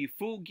AEW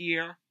Full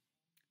Gear.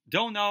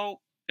 Don't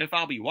know if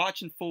I'll be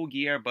watching Full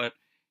Gear, but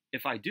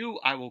if I do,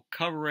 I will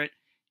cover it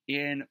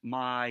in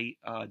my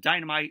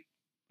Dynamite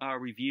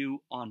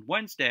review on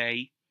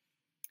Wednesday.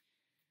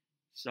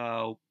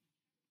 So,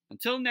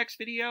 until next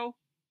video,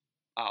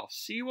 I'll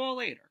see you all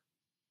later.